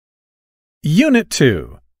Unit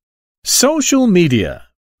 2. Social Media.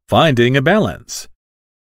 Finding a Balance.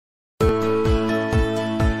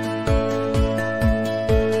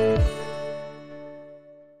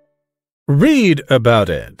 Read about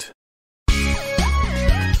it.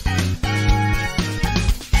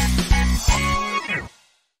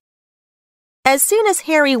 As soon as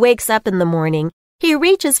Harry wakes up in the morning, he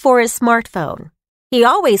reaches for his smartphone. He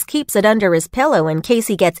always keeps it under his pillow in case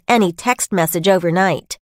he gets any text message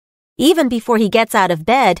overnight. Even before he gets out of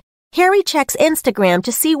bed, Harry checks Instagram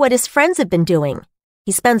to see what his friends have been doing.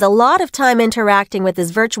 He spends a lot of time interacting with his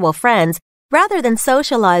virtual friends rather than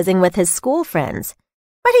socializing with his school friends,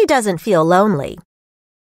 but he doesn't feel lonely.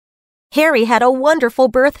 Harry had a wonderful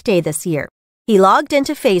birthday this year. He logged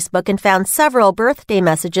into Facebook and found several birthday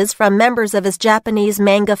messages from members of his Japanese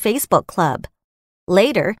manga Facebook club.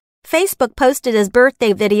 Later, Facebook posted his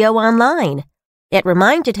birthday video online. It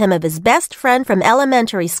reminded him of his best friend from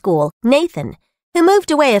elementary school, Nathan, who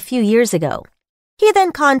moved away a few years ago. He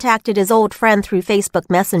then contacted his old friend through Facebook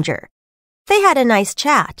Messenger. They had a nice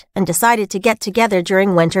chat and decided to get together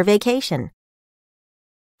during winter vacation.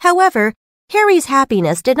 However, Harry's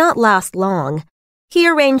happiness did not last long. He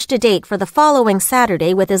arranged a date for the following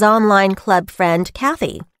Saturday with his online club friend,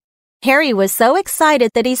 Kathy. Harry was so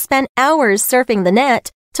excited that he spent hours surfing the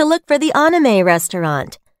net to look for the anime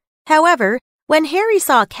restaurant. However, when Harry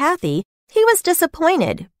saw Kathy, he was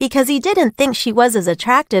disappointed because he didn't think she was as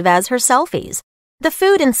attractive as her selfies. The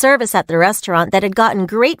food and service at the restaurant that had gotten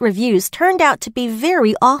great reviews turned out to be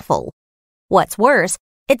very awful. What's worse,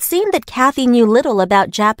 it seemed that Kathy knew little about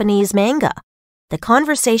Japanese manga. The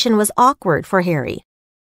conversation was awkward for Harry.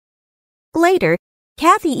 Later,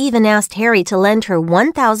 Kathy even asked Harry to lend her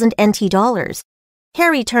 1,000 NT dollars.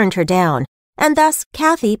 Harry turned her down, and thus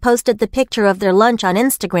Kathy posted the picture of their lunch on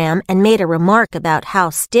Instagram and made a remark about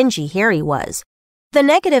how stingy Harry was. The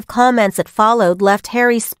negative comments that followed left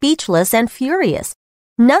Harry speechless and furious.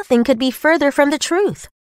 Nothing could be further from the truth.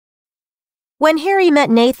 When Harry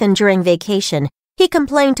met Nathan during vacation, he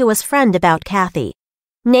complained to his friend about Kathy.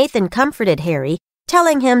 Nathan comforted Harry,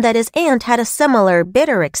 telling him that his aunt had a similar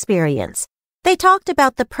bitter experience. They talked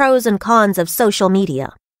about the pros and cons of social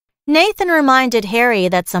media. Nathan reminded Harry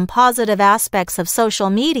that some positive aspects of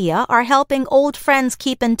social media are helping old friends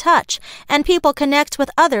keep in touch and people connect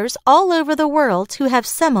with others all over the world who have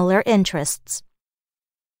similar interests.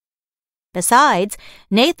 Besides,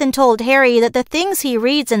 Nathan told Harry that the things he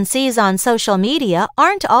reads and sees on social media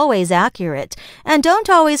aren't always accurate and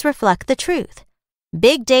don't always reflect the truth.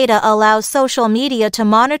 Big data allows social media to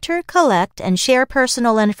monitor, collect, and share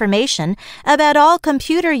personal information about all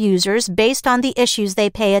computer users based on the issues they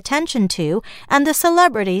pay attention to and the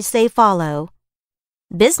celebrities they follow.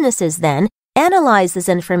 Businesses then analyze this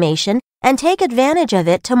information and take advantage of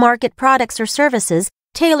it to market products or services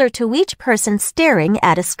tailored to each person staring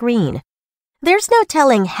at a screen. There's no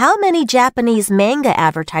telling how many Japanese manga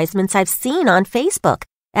advertisements I've seen on Facebook,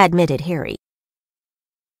 admitted Harry.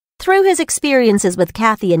 Through his experiences with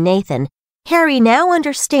Kathy and Nathan, Harry now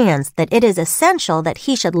understands that it is essential that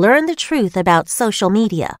he should learn the truth about social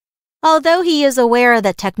media. Although he is aware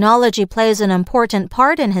that technology plays an important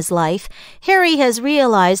part in his life, Harry has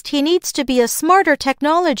realized he needs to be a smarter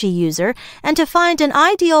technology user and to find an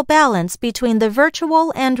ideal balance between the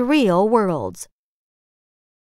virtual and real worlds.